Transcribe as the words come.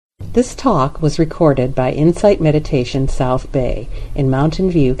This talk was recorded by Insight Meditation South Bay in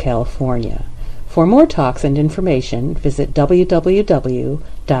Mountain View, California. For more talks and information, visit www.imsb.org.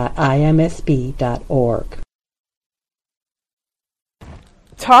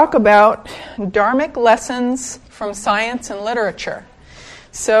 Talk about Dharmic lessons from science and literature.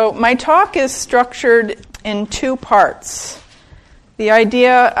 So my talk is structured in two parts. The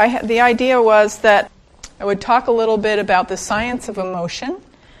idea was that I would talk a little bit about the science of emotion,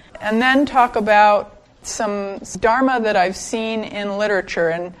 and then talk about some Dharma that I've seen in literature.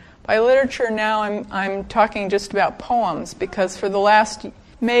 And by literature now, I'm talking just about poems, because for the last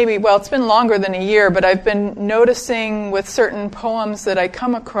it's been longer than a year, but I've been noticing with certain poems that I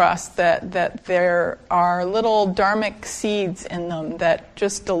come across that there are little Dharmic seeds in them that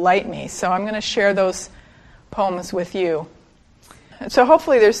just delight me. So I'm going to share those poems with you. So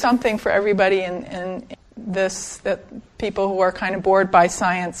hopefully there's something for everybody in this, that people who are kind of bored by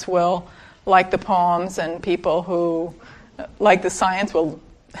science will like the poems, and people who like the science will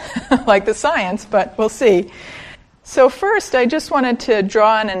like the science, but we'll see. So first, I just wanted to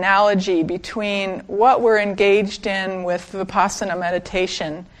draw an analogy between what we're engaged in with Vipassana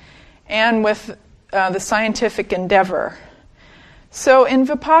meditation and with the scientific endeavor. So in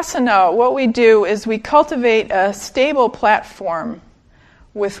Vipassana, what we do is we cultivate a stable platform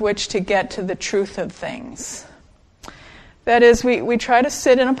with which to get to the truth of things. That is, we try to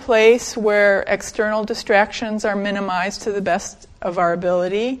sit in a place where external distractions are minimized to the best of our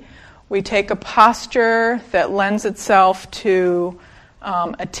ability. We take a posture that lends itself to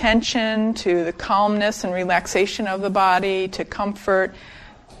attention, to the calmness and relaxation of the body, to comfort.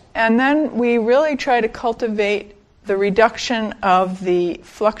 And then we really try to cultivate the reduction of the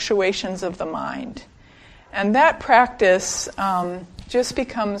fluctuations of the mind. And that practice just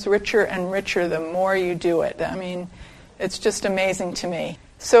becomes richer and richer the more you do it. I mean, it's just amazing to me.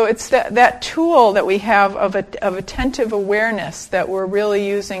 So it's that tool that we have of attentive awareness that we're really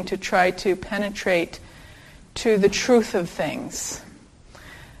using to try to penetrate to the truth of things.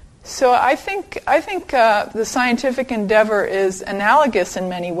 So I think the scientific endeavor is analogous in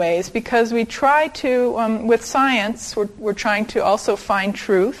many ways, because we try to, with science, we're trying to also find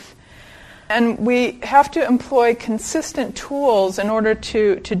truth. And we have to employ consistent tools in order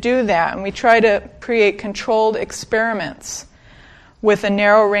to do that. And we try to create controlled experiments with a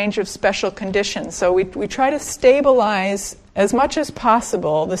narrow range of special conditions. So we try to stabilize as much as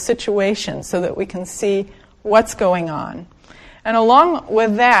possible the situation so that we can see what's going on. And along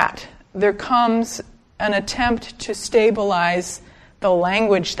with that, there comes an attempt to stabilize the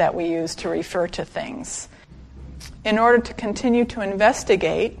language that we use to refer to things. In order to continue to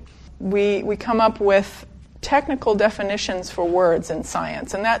investigate, we come up with technical definitions for words in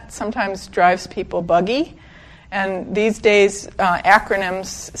science, and that sometimes drives people buggy. And these days,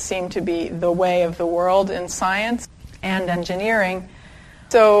 acronyms seem to be the way of the world in science and engineering.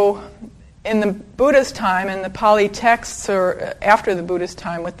 So in the Buddha's time, in the Pali texts, or after the Buddha's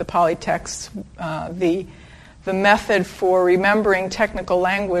time with the Pali texts, the method for remembering technical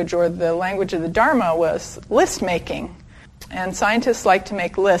language, or the language of the Dharma, was list making. And scientists like to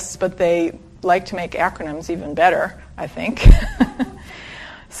make lists, but they like to make acronyms even better, I think.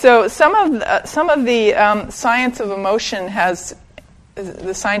 So some of the science of emotion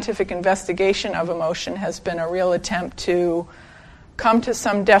the scientific investigation of emotion has been a real attempt to come to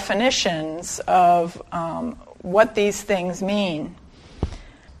some definitions of what these things mean.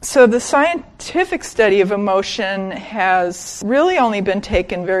 So the scientific study of emotion has really only been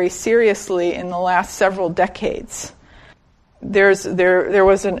taken very seriously in the last several decades. There was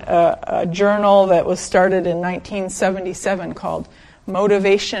a journal that was started in 1977 called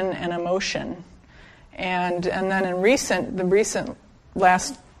Motivation and Emotion, and then in the recent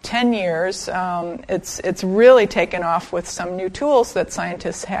last 10 years, it's really taken off with some new tools that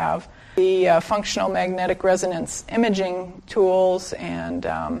scientists have. The functional magnetic resonance imaging tools and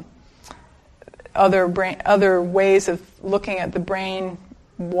other ways of looking at the brain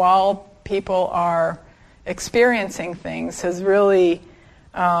while people are experiencing things has really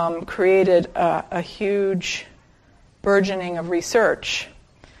created a huge burgeoning of research.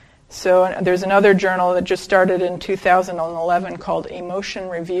 So there's another journal that just started in 2011 called Emotion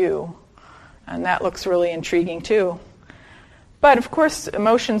Review, and that looks really intriguing too. But of course,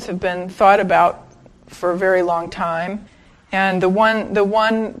 emotions have been thought about for a very long time, and the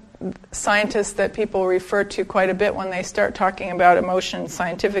one scientist that people refer to quite a bit when they start talking about emotion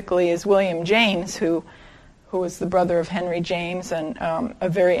scientifically is William James, who was the brother of Henry James and a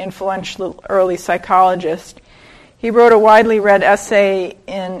very influential early psychologist. He wrote a widely read essay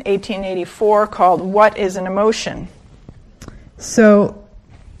in 1884 called "What is an Emotion?" So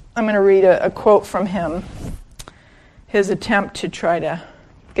I'm going to read a quote from him, his attempt to try to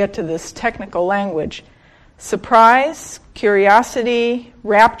get to this technical language. Surprise, curiosity,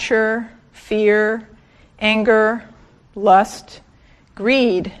 rapture, fear, anger, lust,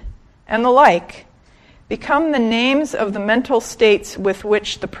 greed, and the like become the names of the mental states with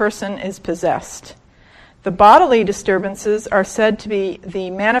which the person is possessed. The bodily disturbances are said to be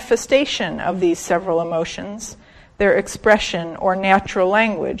the manifestation of these several emotions, their expression or natural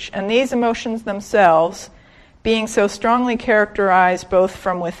language, and these emotions themselves, being so strongly characterized both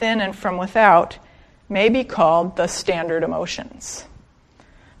from within and from without, may be called the standard emotions.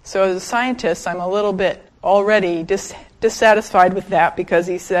 So as a scientist, I'm a little bit already dissatisfied with that, because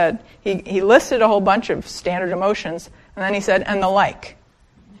he said, he listed a whole bunch of standard emotions, and then he said, and the like.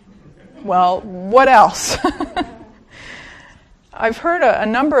 Well, what else? I've heard a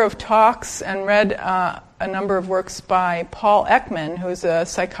number of talks and read a number of works by Paul Ekman, who's a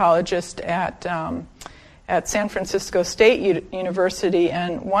psychologist at San Francisco State University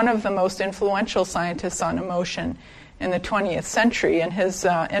and one of the most influential scientists on emotion in the 20th century, and his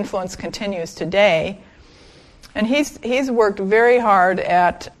influence continues today. And he's worked very hard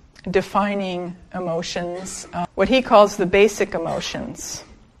at defining emotions, what he calls the basic emotions.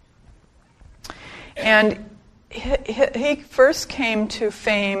 And he first came to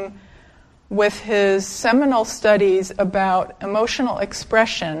fame with his seminal studies about emotional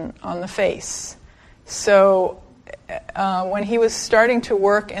expression on the face. So when he was starting to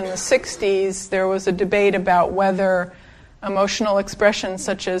work in the 60s, there was a debate about whether emotional expressions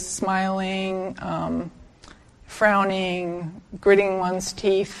such as smiling, frowning, gritting one's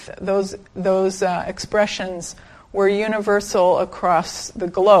teeth, those expressions were universal across the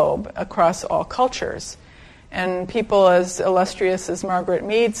globe, across all cultures. And people as illustrious as Margaret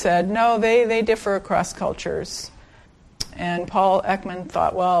Mead said, no, they differ across cultures. And Paul Ekman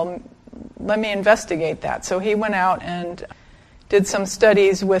thought, well, let me investigate that. So he went out and did some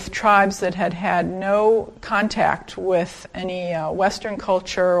studies with tribes that had had no contact with any Western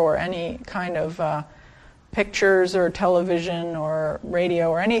culture or any kind of pictures or television or radio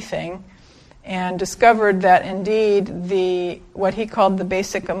or anything, and discovered that indeed what he called the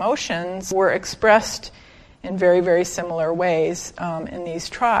basic emotions were expressed in very, very similar ways in these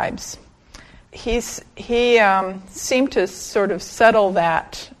tribes. He seemed to sort of settle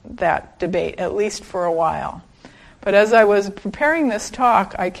that debate, at least for a while. But as I was preparing this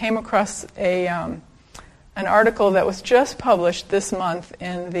talk, I came across an article that was just published this month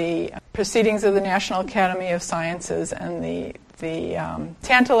in the Proceedings of the National Academy of Sciences, and the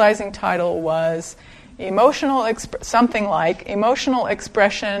tantalizing title was something like "Emotional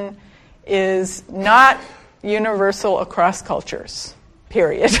Expression is not universal across cultures."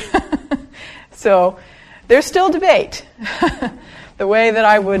 Period. So there's still debate. The way that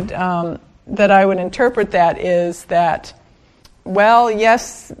I would interpret that is that, well,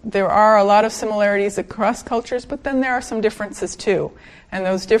 yes, there are a lot of similarities across cultures, but then there are some differences too. And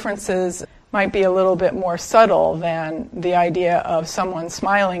those differences might be a little bit more subtle than the idea of someone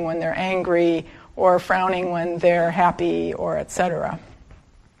smiling when they're angry or frowning when they're happy, or etc.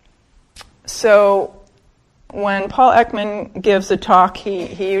 So when Paul Ekman gives a talk,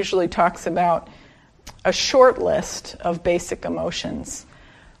 he usually talks about a short list of basic emotions.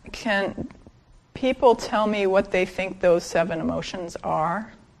 Can people tell me what they think those 7 emotions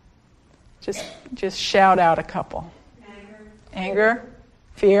are? Just shout out a couple. Anger,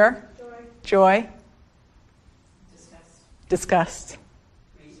 fear, joy, disgust,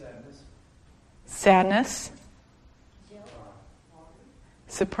 sadness,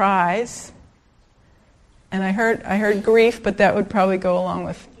 surprise, and I heard grief, but that would probably go along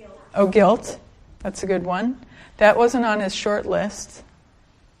with guilt. That's a good one. That wasn't on his short list.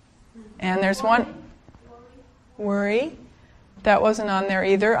 And there's one, worry. That wasn't on there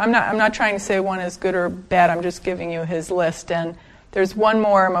either. I'm not trying to say one is good or bad. I'm just giving you his list. And there's one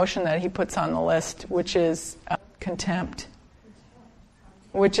more emotion that he puts on the list, which is contempt,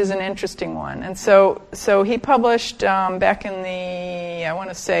 which is an interesting one. And so he published back in the, I want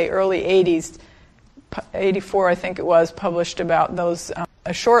to say, early 80s, 84 I think it was, published about those,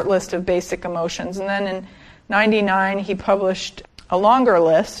 a short list of basic emotions. And then in 99 he published a longer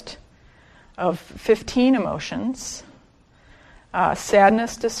list of 15 emotions.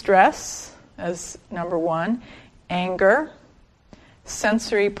 Sadness, distress as number 1, anger,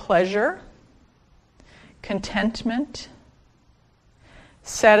 sensory pleasure, contentment,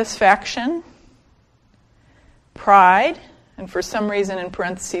 satisfaction, pride, and for some reason in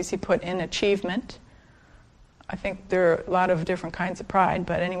parentheses he put in achievement. I think there are a lot of different kinds of pride,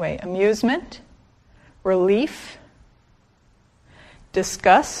 but anyway, amusement, relief,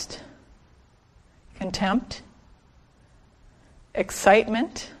 disgust, contempt,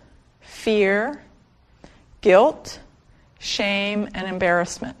 excitement, fear, guilt, shame, and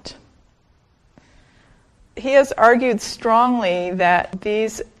embarrassment. He has argued strongly that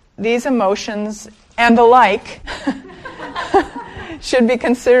these emotions and the like should be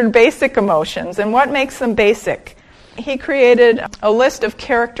considered basic emotions. And what makes them basic? He created a list of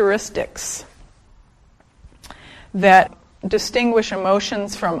characteristics that distinguish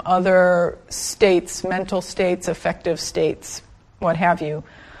emotions from other states, mental states, affective states, what have you.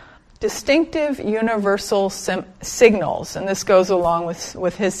 Distinctive universal signals, and this goes along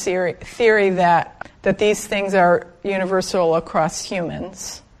with his theory that these things are universal across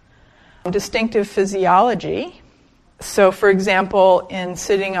humans. Distinctive physiology. So, for example, in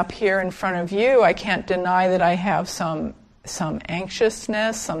sitting up here in front of you, I can't deny that I have some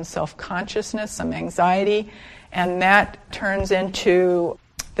anxiousness, some self-consciousness, some anxiety, and that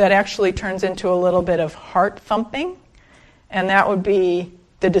actually turns into a little bit of heart thumping, and that would be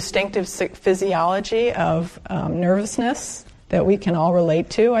the distinctive physiology of nervousness that we can all relate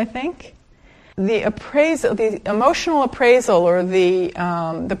to, I think. The emotional appraisal, or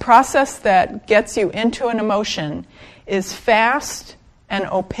the process that gets you into an emotion, is fast and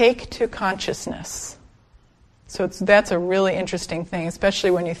opaque to consciousness. So that's a really interesting thing,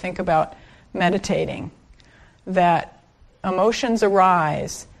 especially when you think about meditating, that emotions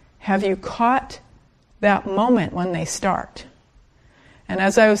arise. Have you caught that moment when they start? And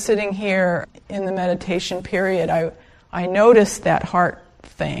as I was sitting here in the meditation period, I noticed that heart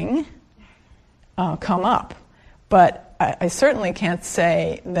thing come up. But I certainly can't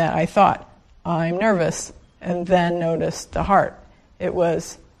say that I thought, I'm nervous, and then noticed the heart. It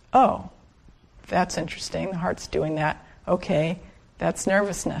was, oh, that's interesting, the heart's doing that. Okay, that's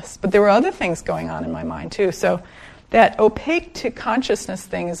nervousness. But there were other things going on in my mind too. So that opaque to consciousness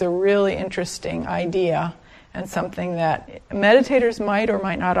thing is a really interesting idea, and something that meditators might or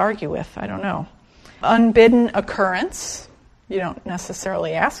might not argue with. I don't know. Unbidden occurrence. You don't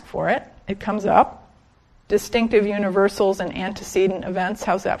necessarily ask for it. It comes up. Distinctive universals and antecedent events.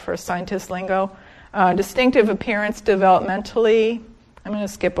 How's that for a scientist lingo? Distinctive appearance developmentally. I'm going to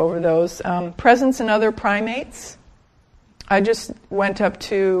skip over those. Presence in other primates. I just went up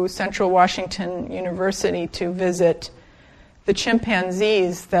to Central Washington University to visit the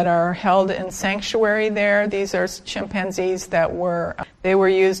chimpanzees that are held in sanctuary there. These are chimpanzees that were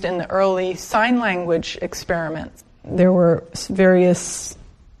used in the early sign language experiments. There were various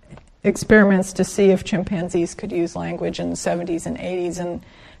experiments to see if chimpanzees could use language in the 70s and 80s, and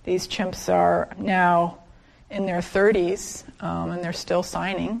these chimps are now in their 30s, and they're still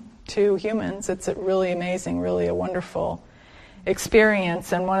signing to humans. It's really amazing, really a wonderful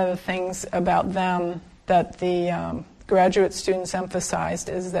experience. And one of the things about them that the graduate students emphasized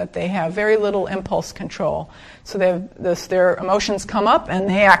is that they have very little impulse control. So their emotions come up and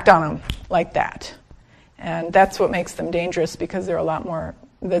they act on them like that. And that's what makes them dangerous, because they're a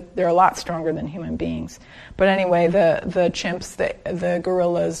lot stronger than human beings. But anyway, the chimps, the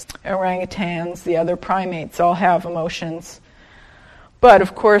gorillas, orangutans, the other primates all have emotions. But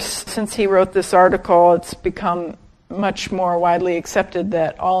of course, since he wrote this article, it's become much more widely accepted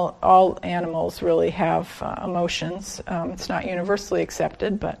that all animals really have emotions. It's not universally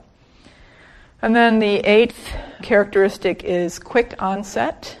accepted, but. And then the eighth characteristic is quick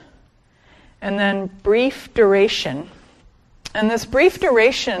onset, and then brief duration. And this brief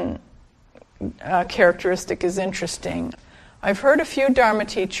duration characteristic is interesting. I've heard a few Dharma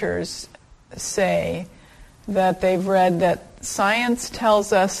teachers say that they've read that science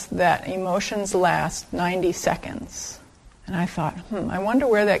tells us that emotions last 90 seconds. And I thought, I wonder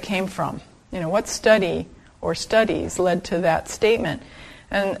where that came from. What study or studies led to that statement?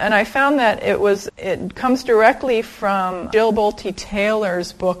 And I found that it comes directly from Jill Bolte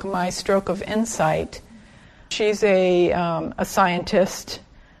Taylor's book, My Stroke of Insight. She's a scientist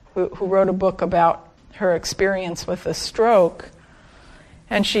who wrote a book about her experience with a stroke.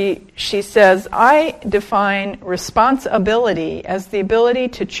 And she says, I define responsibility as the ability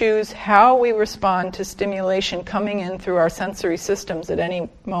to choose how we respond to stimulation coming in through our sensory systems at any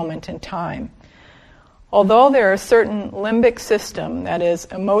moment in time. Although there are certain limbic system, that is,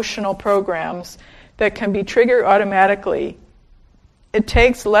 emotional programs, that can be triggered automatically, it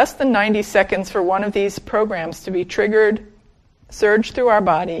takes less than 90 seconds for one of these programs to be triggered, surge through our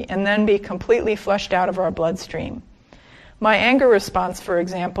body, and then be completely flushed out of our bloodstream. My anger response, for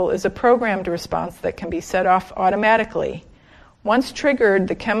example, is a programmed response that can be set off automatically. Once triggered,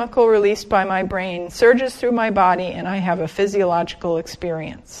 the chemical released by my brain surges through my body and I have a physiological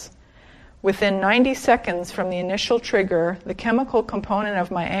experience. Within 90 seconds from the initial trigger, the chemical component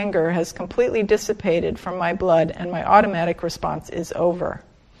of my anger has completely dissipated from my blood and my automatic response is over.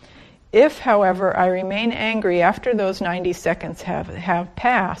 If, however, I remain angry after those 90 seconds have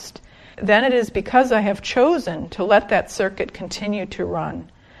passed, then it is because I have chosen to let that circuit continue to run.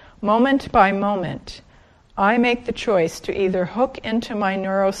 Moment by moment, I make the choice to either hook into my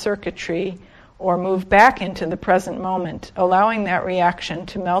neurocircuitry or move back into the present moment, allowing that reaction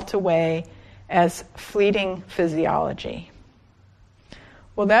to melt away as fleeting physiology.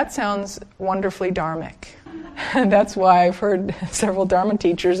 Well, that sounds wonderfully Dharmic. And that's why I've heard several Dharma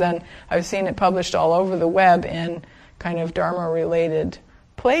teachers, and I've seen it published all over the web in kind of Dharma-related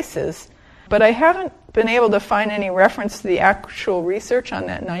places. But I haven't been able to find any reference to the actual research on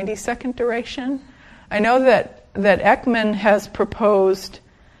that 90-second duration. I know that Ekman has proposed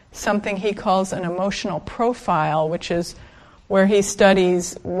something he calls an emotional profile, which is where he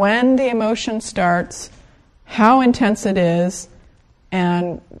studies when the emotion starts, how intense it is,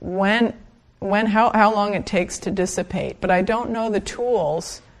 and how long it takes to dissipate. But I don't know the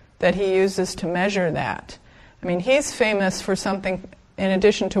tools that he uses to measure that. I mean, he's famous for something, in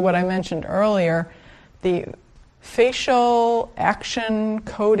addition to what I mentioned earlier, the facial action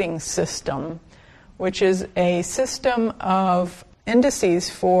coding system, which is a system of indices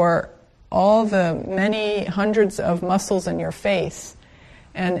for all the many hundreds of muscles in your face.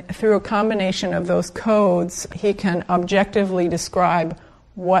 And through a combination of those codes, he can objectively describe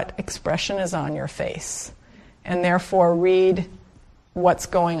what expression is on your face, and therefore read what's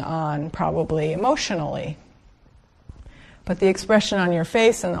going on, probably emotionally. But the expression on your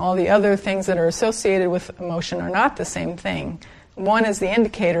face and all the other things that are associated with emotion are not the same thing. One is the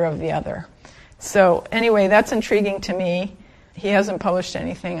indicator of the other. So anyway, that's intriguing to me. He hasn't published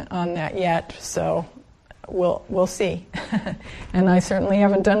anything on that yet, so we'll see. And I certainly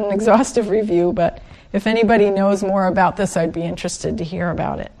haven't done an exhaustive review, but if anybody knows more about this, I'd be interested to hear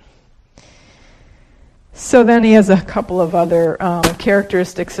about it. So then he has a couple of other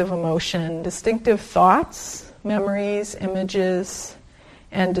characteristics of emotion: distinctive thoughts, memories, images,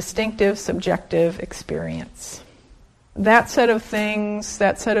 and distinctive subjective experience. That set of things,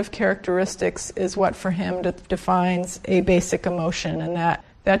 that set of characteristics is what for him defines a basic emotion, and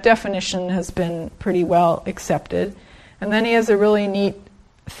that definition has been pretty well accepted. And then he has a really neat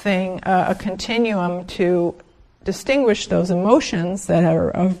thing, a continuum to distinguish those emotions that are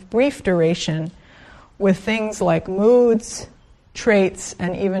of brief duration with things like moods, traits,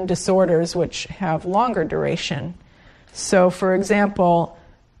 and even disorders which have longer duration. So, for example,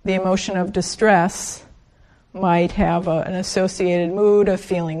 the emotion of distress might have an associated mood of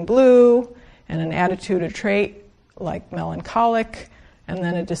feeling blue, and an attitude or trait like melancholic, and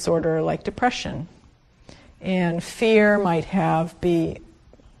then a disorder like depression. And fear might be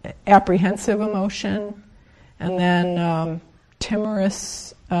apprehensive emotion, and then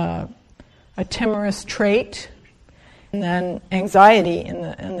timorous, a timorous trait, and then anxiety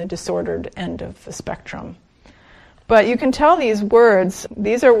in the disordered end of the spectrum. But you can tell these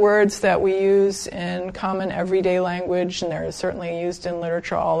are words that we use in common everyday language, and they're certainly used in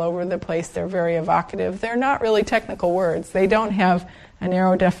literature all over the place. They're very evocative. They're not really technical words. They don't have a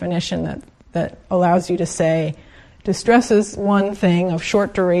narrow definition that allows you to say, distress is one thing of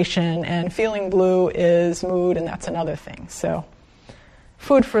short duration, and feeling blue is mood, and that's another thing. So,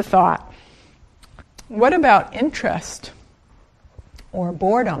 food for thought. What about interest or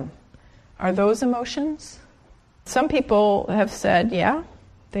boredom? Are those emotions? Some people have said, yeah,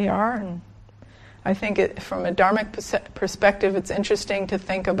 they are. And I think from a Dharmic perspective, it's interesting to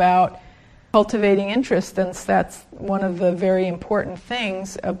think about cultivating interest, since that's one of the very important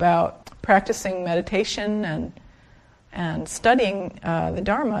things about practicing meditation and studying the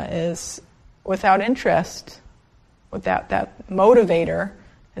Dharma is without interest, without that motivator,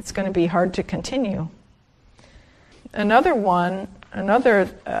 it's going to be hard to continue. Another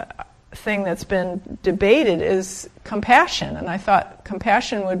thing that's been debated is compassion, and I thought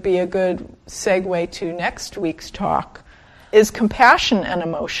compassion would be a good segue to next week's talk. Is compassion an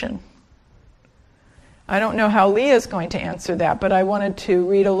emotion? I don't know how Leah's going to answer that, but I wanted to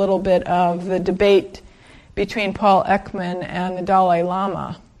read a little bit of the debate between Paul Ekman and the Dalai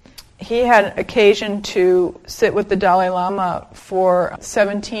Lama. He had occasion to sit with the Dalai Lama for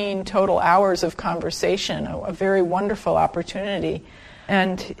 17 total hours of conversation, a very wonderful opportunity.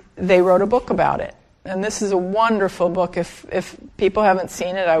 And they wrote a book about it. And this is a wonderful book. If people haven't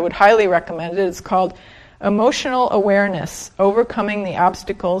seen it, I would highly recommend it. It's called Emotional Awareness, Overcoming the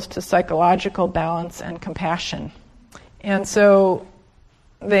Obstacles to Psychological Balance and Compassion. And so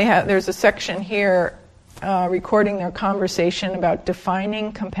there's a section here recording their conversation about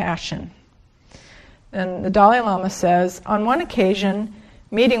defining compassion. And the Dalai Lama says, on one occasion,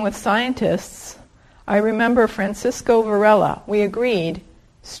 meeting with scientists, I remember Francisco Varela. We agreed,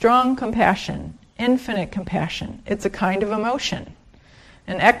 strong compassion, infinite compassion. It's a kind of emotion.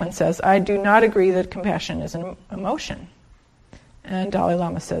 And Ekman says, I do not agree that compassion is an emotion. And Dalai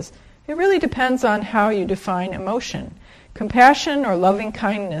Lama says, it really depends on how you define emotion. Compassion or loving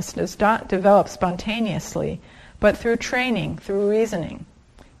kindness does not develop spontaneously, but through training, through reasoning.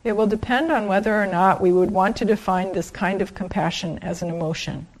 It will depend on whether or not we would want to define this kind of compassion as an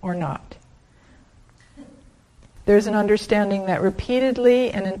emotion or not. There's an understanding that repeatedly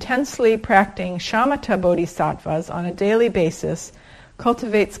and intensely practicing shamatha bodhisattvas on a daily basis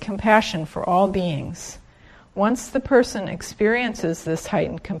cultivates compassion for all beings. Once the person experiences this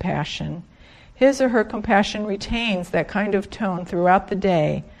heightened compassion, his or her compassion retains that kind of tone throughout the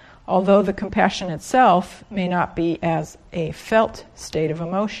day, although the compassion itself may not be as a felt state of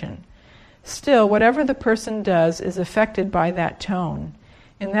emotion. Still, whatever the person does is affected by that tone.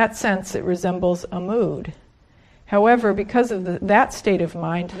 In that sense, it resembles a mood. However, because of that state of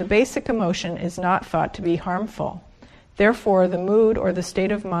mind, the basic emotion is not thought to be harmful. Therefore, the mood or the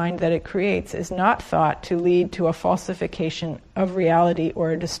state of mind that it creates is not thought to lead to a falsification of reality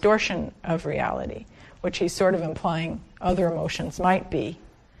or a distortion of reality, which he's sort of implying other emotions might be.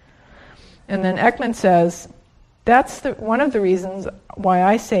 And then Ekman says, that's one of the reasons why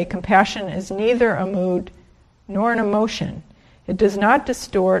I say compassion is neither a mood nor an emotion. It does not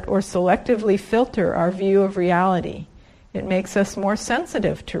distort or selectively filter our view of reality. It makes us more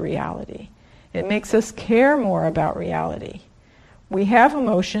sensitive to reality. It makes us care more about reality. We have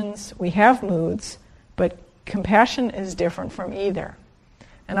emotions, we have moods, but compassion is different from either.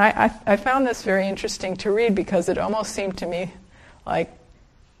 And I found this very interesting to read because it almost seemed to me like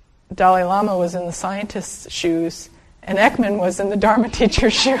Dalai Lama was in the scientist's shoes and Ekman was in the Dharma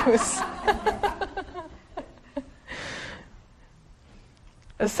teacher's shoes.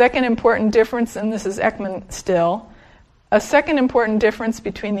 A second important difference, and this is Ekman still, a second important difference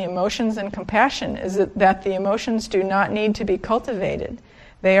between the emotions and compassion is that the emotions do not need to be cultivated.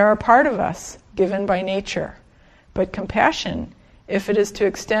 They are a part of us, given by nature. But compassion, if it is to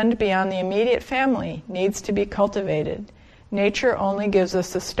extend beyond the immediate family, needs to be cultivated. Nature only gives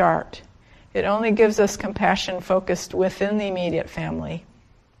us a start. It only gives us compassion focused within the immediate family,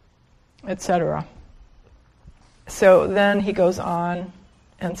 etc. So then he goes on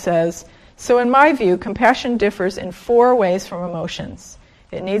and says, so in my view, compassion differs in 4 ways from emotions.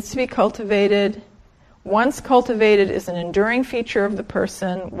 It needs to be cultivated. Once cultivated is an enduring feature of the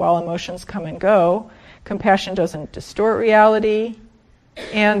person while emotions come and go. Compassion doesn't distort reality.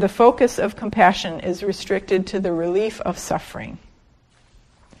 And the focus of compassion is restricted to the relief of suffering.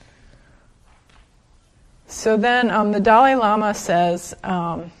 So then the Dalai Lama says,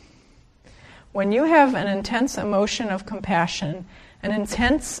 when you have an intense emotion of compassion, an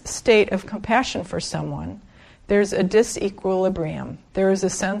intense state of compassion for someone, there's a disequilibrium. There is a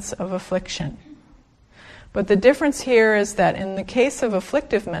sense of affliction. But the difference here is that in the case of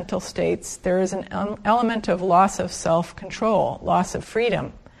afflictive mental states, there is an element of loss of self-control, loss of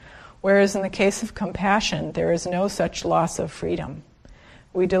freedom, whereas in the case of compassion, there is no such loss of freedom.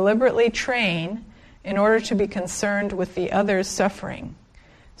 We deliberately train in order to be concerned with the other's suffering.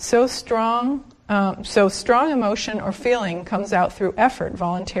 So strong emotion or feeling comes out through effort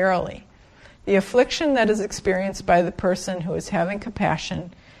voluntarily. The affliction that is experienced by the person who is having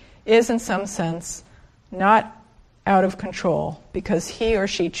compassion is, in some sense, not out of control because he or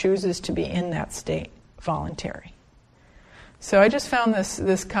she chooses to be in that state, voluntary. So I just found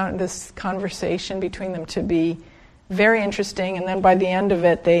this conversation between them to be very interesting, and then by the end of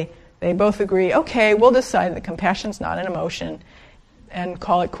it, they both agree, okay, we'll decide that compassion's not an emotion and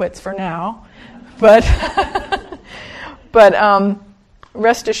call it quits for now. But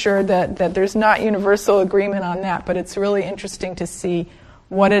rest assured that there's not universal agreement on that, but it's really interesting to see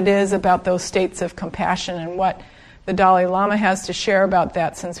what it is about those states of compassion and what the Dalai Lama has to share about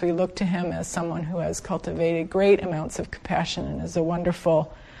that, since we look to him as someone who has cultivated great amounts of compassion and is a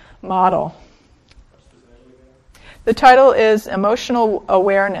wonderful model. The title is Emotional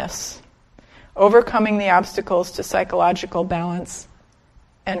Awareness, Overcoming the Obstacles to Psychological Balance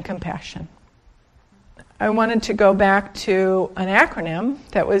and Compassion. I wanted to go back to an acronym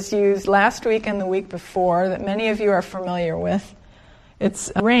that was used last week and the week before that many of you are familiar with.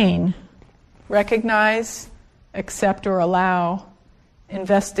 It's RAIN: recognize, accept or allow,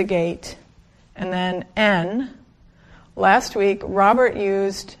 investigate, and then N. Last week, Robert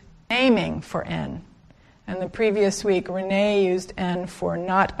used naming for N, and the previous week, Renee used N for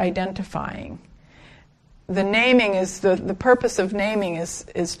not identifying. the naming is, the purpose of naming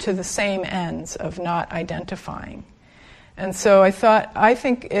is to the same ends of not identifying. And so I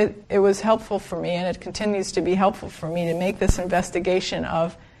think it was helpful for me, and it continues to be helpful for me to make this investigation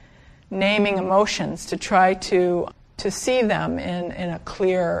of naming emotions, to try to see them in a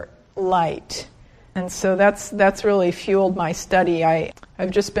clear light. And so that's really fueled my study.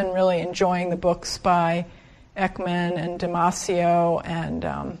 I've just been really enjoying the books by Ekman and Damasio,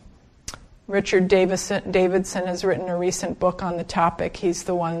 and Richard Davidson has written a recent book on the topic. He's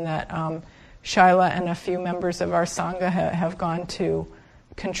the one that Shaila and a few members of our Sangha have gone to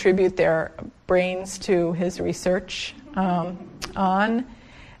contribute their brains to his research on.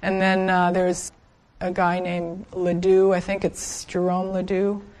 And then there's a guy named Ledoux, I think it's Jerome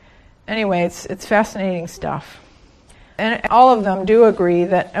Ledoux. Anyway, it's fascinating stuff. And all of them do agree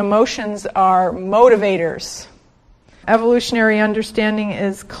that emotions are motivators. Evolutionary understanding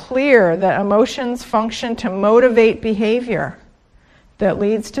is clear that emotions function to motivate behavior that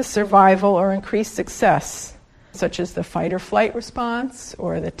leads to survival or increased success, such as the fight or flight response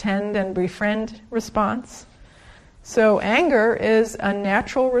or the tend and befriend response. So anger is a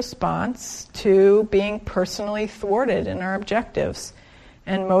natural response to being personally thwarted in our objectives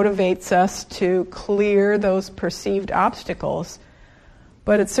and motivates us to clear those perceived obstacles.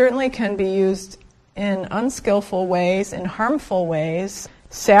 But it certainly can be used in unskillful ways, in harmful ways.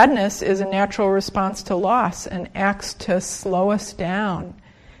 Sadness is a natural response to loss and acts to slow us down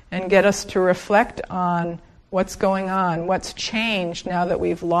and get us to reflect on what's going on, what's changed now that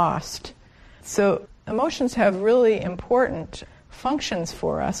we've lost. So emotions have really important functions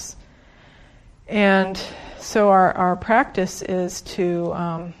for us. And so our practice is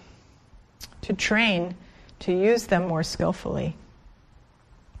to train to use them more skillfully.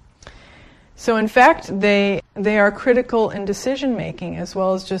 So in fact, they are critical in decision making as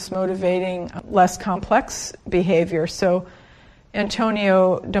well as just motivating less complex behavior. So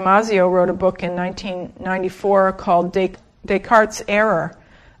Antonio Damasio wrote a book in 1994 called Descartes' Error,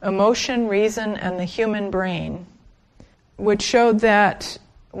 Emotion, Reason, and the Human Brain, which showed that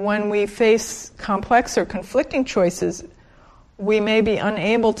when we face complex or conflicting choices, we may be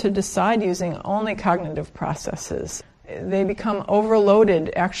unable to decide using only cognitive processes. They become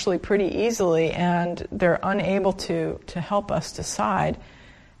overloaded actually pretty easily, and they're unable to help us decide.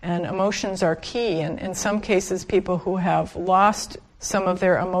 And emotions are key. And in some cases, people who have lost some of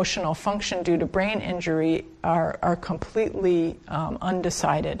their emotional function due to brain injury are completely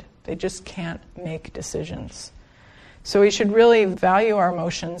undecided. They just can't make decisions. So we should really value our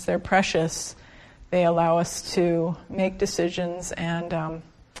emotions. They're precious. They allow us to make decisions and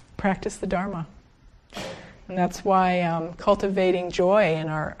practice the Dharma. And that's why cultivating joy in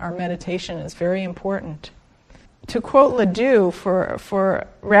our meditation is very important. To quote Ledoux for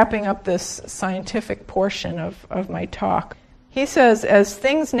wrapping up this scientific portion of my talk, he says, as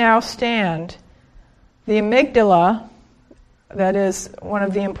things now stand, the amygdala, that is one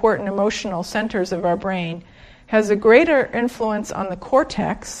of the important emotional centers of our brain, has a greater influence on the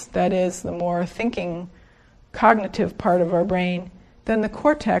cortex, that is the more thinking, cognitive part of our brain, than the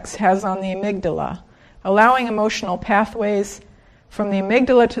cortex has on the amygdala, allowing emotional pathways from the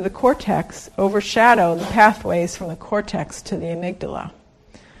amygdala to the cortex overshadow the pathways from the cortex to the amygdala.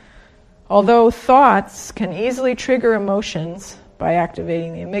 Although thoughts can easily trigger emotions by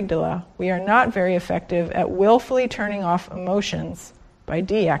activating the amygdala, we are not very effective at willfully turning off emotions by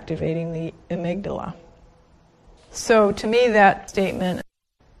deactivating the amygdala. So to me, that statement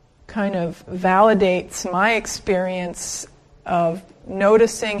kind of validates my experience of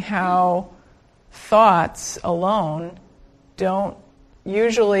noticing how thoughts alone don't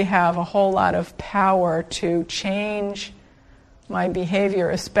usually have a whole lot of power to change my behavior,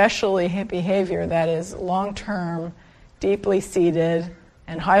 especially behavior that is long-term, deeply seated,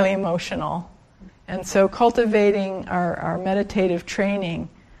 and highly emotional. And so cultivating our meditative training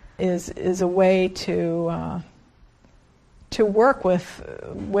is a way to work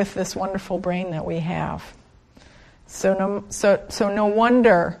with this wonderful brain that we have. So no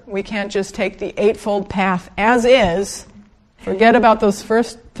wonder we can't just take the Eightfold Path as is, forget about those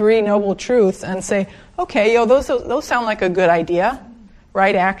first 3 noble truths, and say, okay, those sound like a good idea.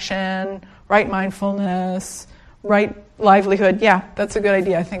 Right action, right mindfulness, right livelihood. Yeah, that's a good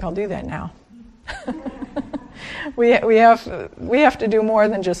idea. I think I'll do that now. we have to do more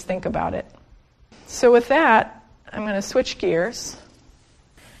than just think about it. So with that, I'm going to switch gears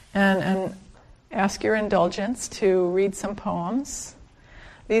and ask your indulgence to read some poems.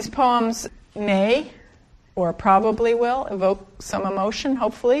 These poems may, or probably will, evoke some emotion,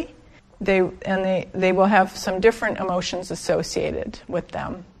 hopefully. They will have some different emotions associated with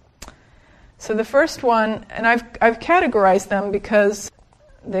them. So the first one, and I've categorized them because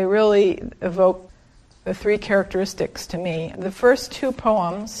they really evoke the three characteristics to me. The first two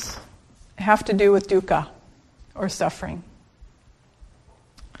poems have to do with dukkha, or suffering.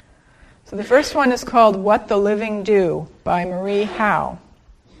 So the first one is called What the Living Do by Marie Howe.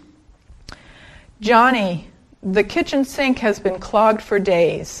 Johnny, the kitchen sink has been clogged for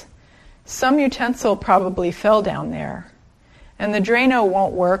days. Some utensil probably fell down there. And the Drano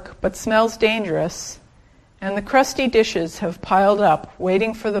won't work, but smells dangerous. And the crusty dishes have piled up,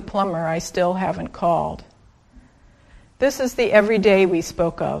 waiting for the plumber I still haven't called. This is the everyday we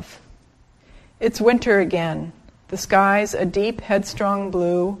spoke of. It's winter again. The sky's a deep, headstrong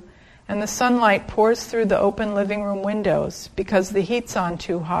blue, and the sunlight pours through the open living room windows because the heat's on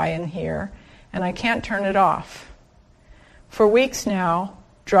too high in here, and I can't turn it off. For weeks now,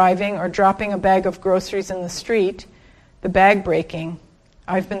 driving or dropping a bag of groceries in the street, the bag breaking,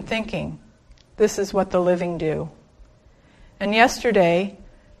 I've been thinking, this is what the living do. And yesterday,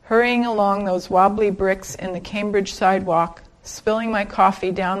 hurrying along those wobbly bricks in the Cambridge sidewalk, spilling my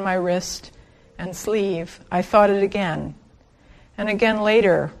coffee down my wrist and sleeve, I thought it again. And again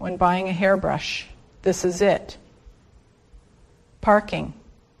later, when buying a hairbrush, this is it. Parking.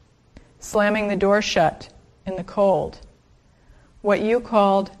 Slamming the door shut in the cold. What you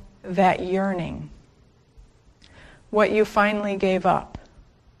called that yearning. What you finally gave up.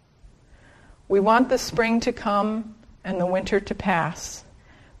 We want the spring to come and the winter to pass.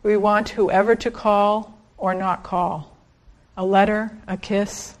 We want whoever to call or not call. A letter, a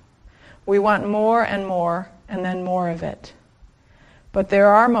kiss. We want more and then more of it. But there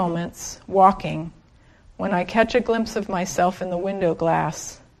are moments, walking, when I catch a glimpse of myself in the window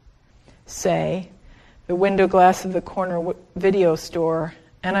glass, say, the window glass of the corner video store,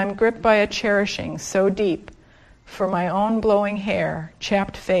 and I'm gripped by a cherishing so deep for my own blowing hair,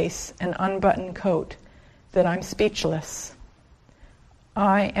 chapped face, and unbuttoned coat that I'm speechless.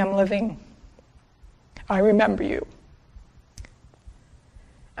 I am living. I remember you.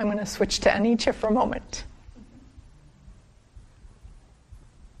 I'm going to switch to Anicca for a moment.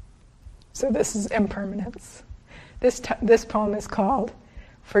 So this is impermanence. This poem is called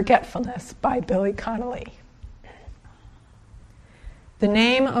Forgetfulness by Billy Connolly. The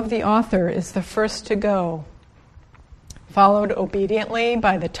name of the author is the first to go, followed obediently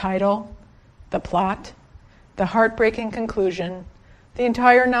by the title, the plot, the heartbreaking conclusion, the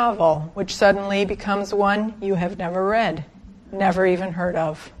entire novel, which suddenly becomes one you have never read, never even heard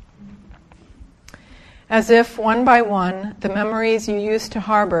of. As if, one by one, the memories you used to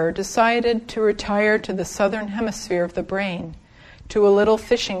harbor decided to retire to the southern hemisphere of the brain, to a little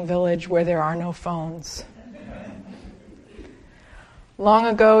fishing village where there are no phones. Long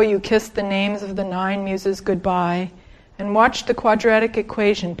ago, you kissed the names of the 9 muses goodbye and watched the quadratic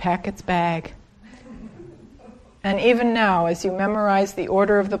equation pack its bag. And even now, as you memorize the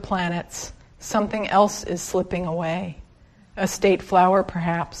order of the planets, something else is slipping away. A state flower,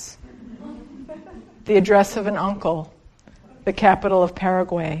 perhaps. The address of an uncle. The capital of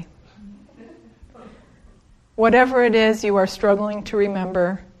Paraguay. Whatever it is you are struggling to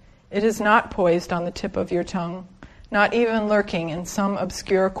remember, it is not poised on the tip of your tongue, not even lurking in some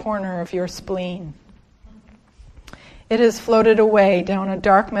obscure corner of your spleen. It has floated away down a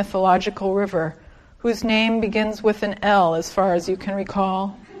dark mythological river whose name begins with an L as far as you can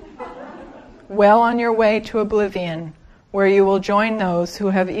recall. Well on your way to oblivion, where you will join those who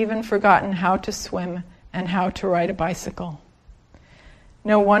have even forgotten how to swim and how to ride a bicycle.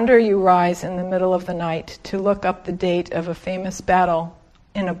 No wonder you rise in the middle of the night to look up the date of a famous battle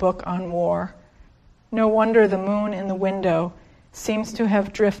in a book on war. No wonder the moon in the window seems to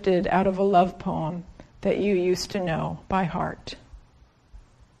have drifted out of a love poem that you used to know by heart.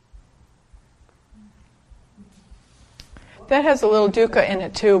 That has a little dukkha in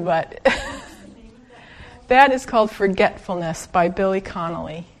it too, but that is called Forgetfulness by Billy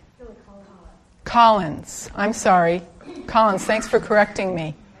Connolly. Collins. I'm sorry. Collins, thanks for correcting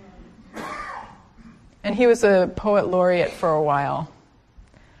me. And he was a poet laureate for a while.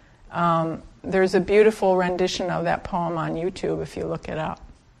 There's a beautiful rendition of that poem on YouTube if you look it up.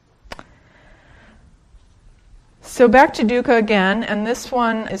 So back to dukkha again, and this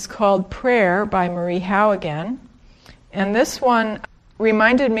one is called Prayer by Marie Howe again. And this one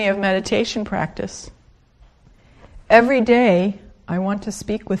reminded me of meditation practice. Every day I want to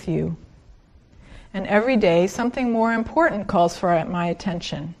speak with you. And every day something more important calls for my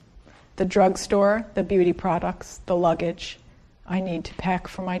attention. The drugstore, the beauty products, the luggage I need to pack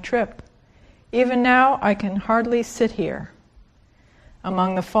for my trip. Even now I can hardly sit here.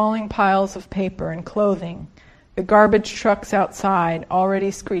 Among the falling piles of paper and clothing, the garbage trucks outside already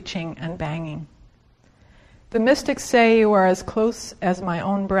screeching and banging. The mystics say you are as close as my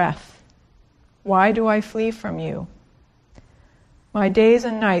own breath. Why do I flee from you? My days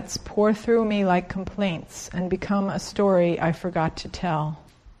and nights pour through me like complaints and become a story I forgot to tell.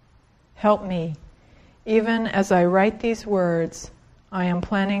 Help me. Even as I write these words, I am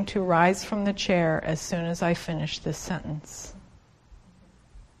planning to rise from the chair as soon as I finish this sentence.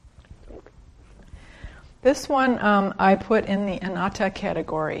 This one I put in the anatta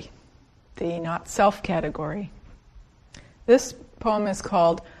category, the not self category. This poem is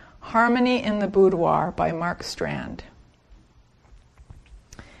called Harmony in the Boudoir by Mark Strand.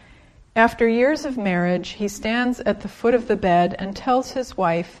 After years of marriage, he stands at the foot of the bed and tells his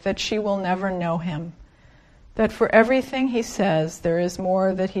wife that she will never know him, that for everything he says there is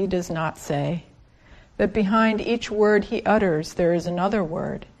more that he does not say, that behind each word he utters there is another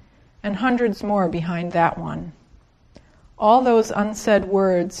word, and hundreds more behind that one. All those unsaid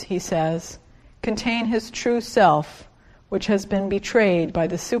words, he says, contain his true self, which has been betrayed by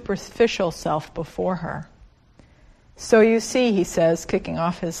the superficial self before her. So you see, he says, kicking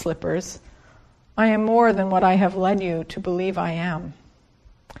off his slippers, I am more than what I have led you to believe I am.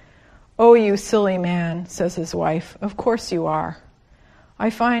 Oh, you silly man, says his wife, of course you are.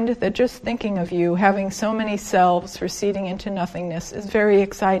 I find that just thinking of you having so many selves receding into nothingness is very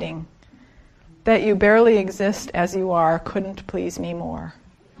exciting. That you barely exist as you are couldn't please me more.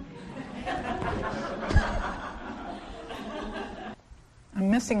 I'm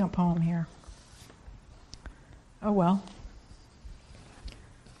missing a poem here. Oh well.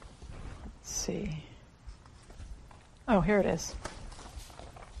 Let's see. Oh, here it is.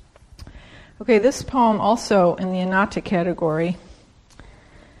 Okay, this poem also in the anatta category.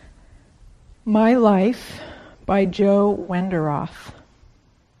 My Life by Joe Wenderoth.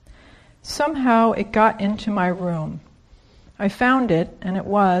 Somehow it got into my room. I found it, and it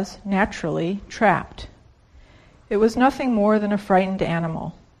was, naturally, trapped. It was nothing more than a frightened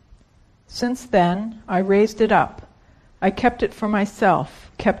animal. Since then, I raised it up. I kept it for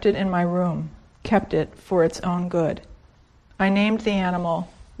myself, kept it in my room, kept it for its own good. I named the animal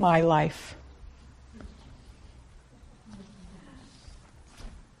My Life.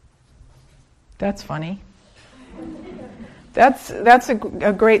 That's funny. That's a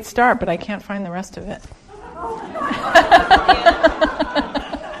great start, but I can't find the rest of it.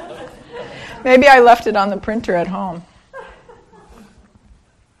 Maybe I left it on the printer at home.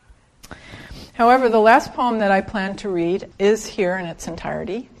 However, the last poem that I plan to read is here in its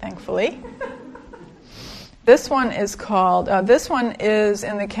entirety, thankfully. This one is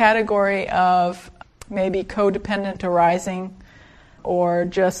in the category of maybe codependent arising, or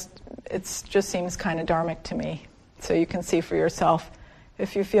it just seems kind of dharmic to me. So you can see for yourself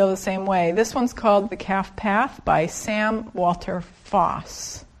if you feel the same way. This one's called The Calf Path by Sam Walter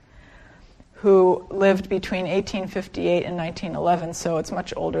Foss, who lived between 1858 and 1911, so it's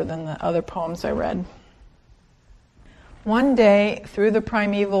much older than the other poems I read. One day, through the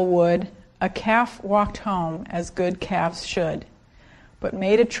primeval wood, a calf walked home as good calves should, but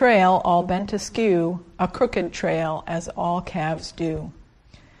made a trail all bent askew, a crooked trail as all calves do.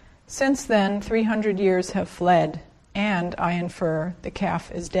 Since then, 300 years have fled, and, I infer, the calf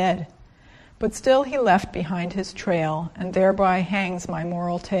is dead. But still he left behind his trail, and thereby hangs my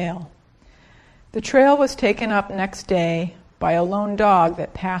moral tale. The trail was taken up next day by a lone dog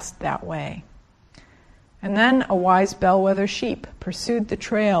that passed that way. And then a wise bellwether sheep pursued the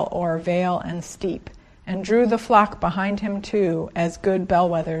trail o'er vale and steep, and drew the flock behind him too, as good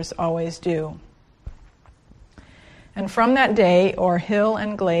bellwethers always do. And from that day, o'er hill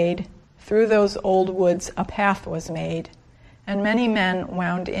and glade, through those old woods a path was made, and many men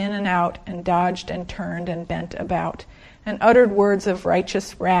wound in and out, and dodged and turned and bent about, and uttered words of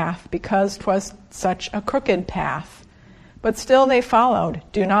righteous wrath, because 'twas such a crooked path. But still they followed,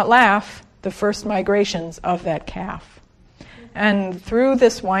 do not laugh, the first migrations of that calf. And through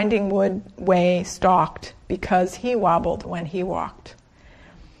this winding wood way stalked, because he wobbled when he walked.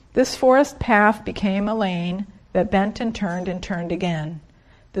 This forest path became a lane that bent and turned again.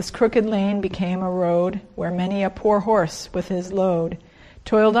 This crooked lane became a road where many a poor horse with his load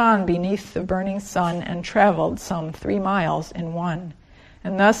toiled on beneath the burning sun and traveled some 3 miles in one.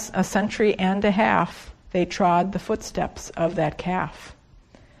 And thus a century and a half they trod the footsteps of that calf.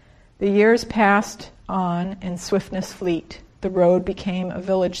 The years passed on in swiftness fleet. The road became a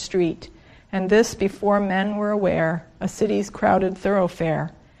village street, and this, before men were aware, a city's crowded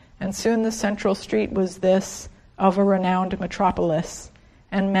thoroughfare. And soon the central street was this of a renowned metropolis,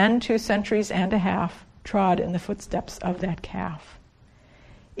 and men 2 centuries and a half trod in the footsteps of that calf.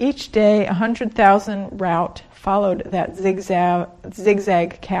 Each day 100,000 rout followed that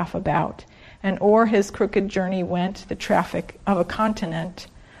zigzag calf about, and o'er his crooked journey went the traffic of a continent.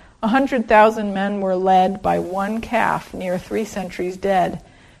 100,000 men were led by one calf near 3 centuries dead.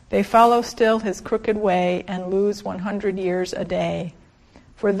 They follow still his crooked way and lose 100 years a day.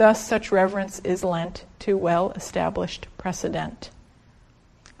 For thus such reverence is lent to well-established precedent.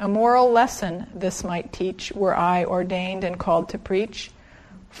 A moral lesson this might teach, were I ordained and called to preach.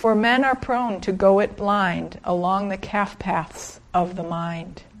 For men are prone to go it blind along the calf paths of the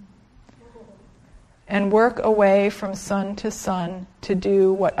mind, and work away from sun to sun to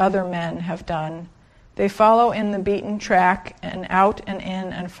do what other men have done. They follow in the beaten track, and out and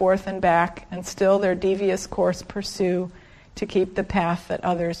in and forth and back, and still their devious course pursue to keep the path that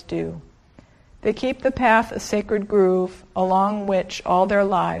others do. They keep the path a sacred groove, along which all their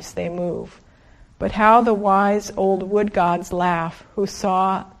lives they move. But how the wise old wood gods laugh, who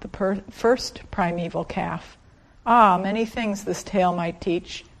saw the first primeval calf. Ah, many things this tale might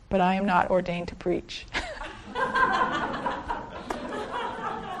teach, but I am not ordained to preach.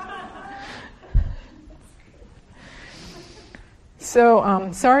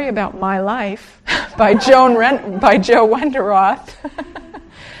 So, Sorry About My Life by Joe Wenderoth.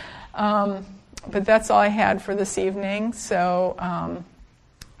 But that's all I had for this evening. So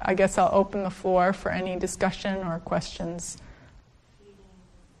I guess I'll open the floor for any discussion or questions.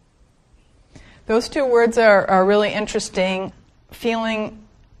 Those 2 words are really interesting. Feeling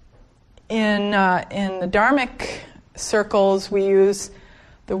in the Dharmic circles, we use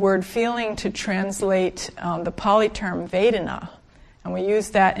the word feeling to translate the Pali term Vedana. And we use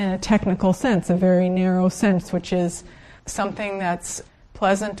that in a technical sense, a very narrow sense, which is something that's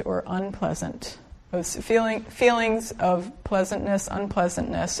pleasant or unpleasant. Feelings of pleasantness,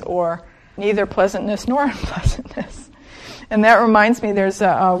 unpleasantness, or neither pleasantness nor unpleasantness. And that reminds me, there's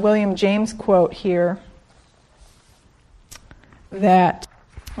a William James quote here that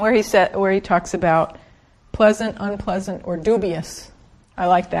where he talks about pleasant, unpleasant, or dubious. I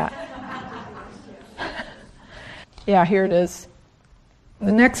like that. Yeah, here it is.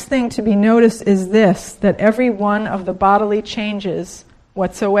 The next thing to be noticed is this, that every one of the bodily changes,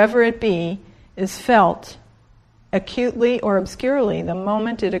 whatsoever it be, is felt acutely or obscurely the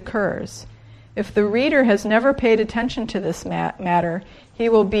moment it occurs. If the reader has never paid attention to this matter, he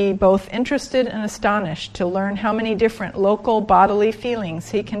will be both interested and astonished to learn how many different local bodily feelings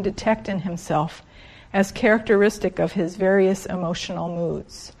he can detect in himself as characteristic of his various emotional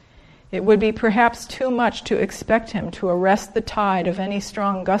moods. It would be perhaps too much to expect him to arrest the tide of any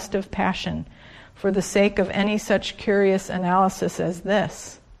strong gust of passion for the sake of any such curious analysis as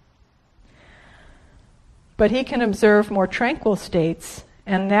this. But he can observe more tranquil states,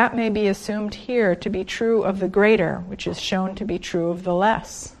 and that may be assumed here to be true of the greater, which is shown to be true of the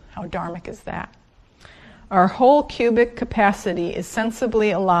less. How dharmic is that? Our whole cubic capacity is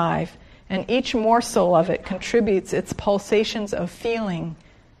sensibly alive, and each morsel of it contributes its pulsations of feeling,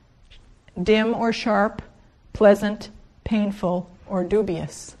 dim or sharp, pleasant, painful, or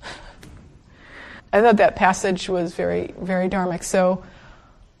dubious. I thought that passage was very, very dharmic. So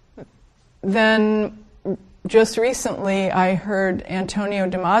then just recently I heard Antonio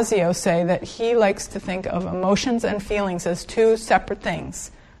Damasio say that he likes to think of emotions and feelings as 2 separate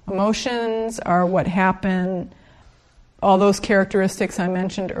things. Emotions are what happen, all those characteristics I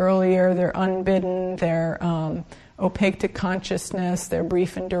mentioned earlier, they're unbidden, they're opaque to consciousness, they're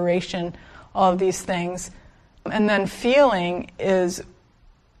brief in duration, all of these things. And then feeling is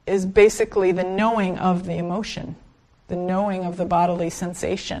basically the knowing of the emotion, the knowing of the bodily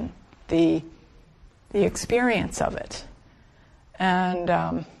sensation, the experience of it.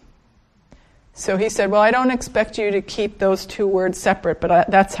 And so he said, well, I don't expect you to keep those 2 words separate,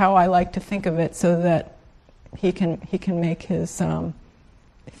 but that's how I like to think of it, so that he can make his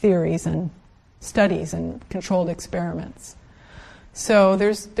theories and studies and controlled experiments. So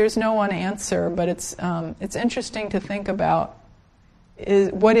there's no one answer, but it's interesting to think about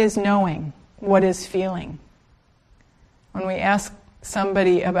what is knowing, what is feeling. When we ask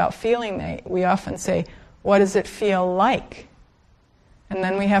somebody about feeling, we often say, what does it feel like? And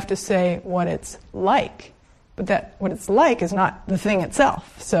then we have to say what it's like. But what it's like is not the thing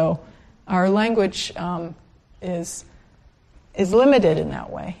itself. So our language is limited in that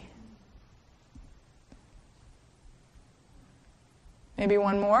way. Maybe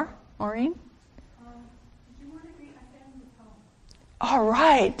one more, Maureen? Did you want to read a family poem? All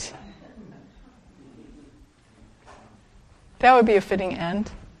right. That would be a fitting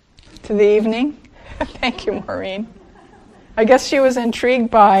end to the evening. Thank you, Maureen. I guess she was intrigued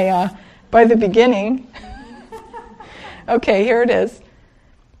by the beginning. Okay, here it is.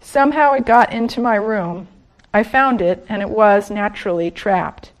 Somehow it got into my room. I found it, and it was, naturally,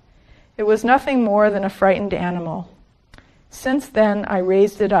 trapped. It was nothing more than a frightened animal. Since then, I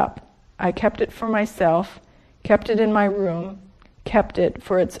raised it up. I kept it for myself, kept it in my room, kept it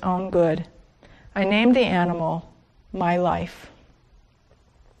for its own good. I named the animal my life.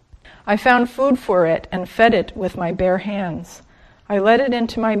 I found food for it and fed it with my bare hands. I led it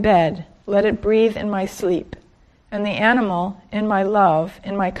into my bed, let it breathe in my sleep. And the animal, in my love,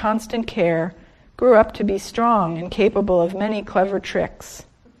 in my constant care, grew up to be strong and capable of many clever tricks.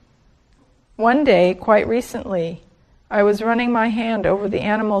 One day, quite recently, I was running my hand over the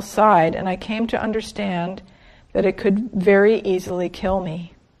animal's side, and I came to understand that it could very easily kill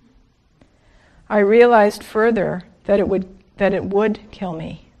me. I realized further that it would kill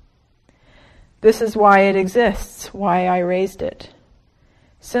me. This is why it exists, why I raised it.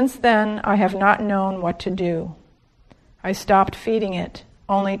 Since then, I have not known what to do. I stopped feeding it,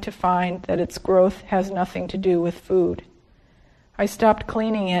 only to find that its growth has nothing to do with food. I stopped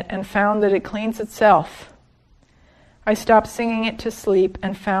cleaning it and found that it cleans itself. I stopped singing it to sleep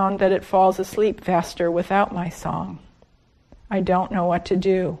and found that it falls asleep faster without my song. I don't know what to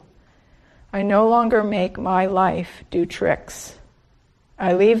do. I no longer make my life do tricks.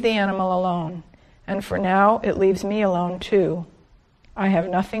 I leave the animal alone, and for now it leaves me alone too. I have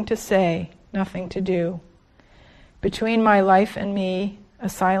nothing to say, nothing to do. Between my life and me, a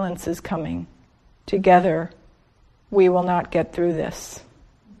silence is coming. Together, we will not get through this.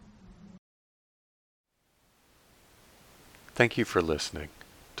 Thank you for listening.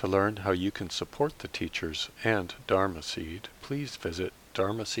 To learn how you can support the teachers and Dharma Seed, please visit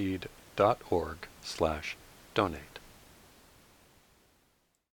dharmaseed.org/donate.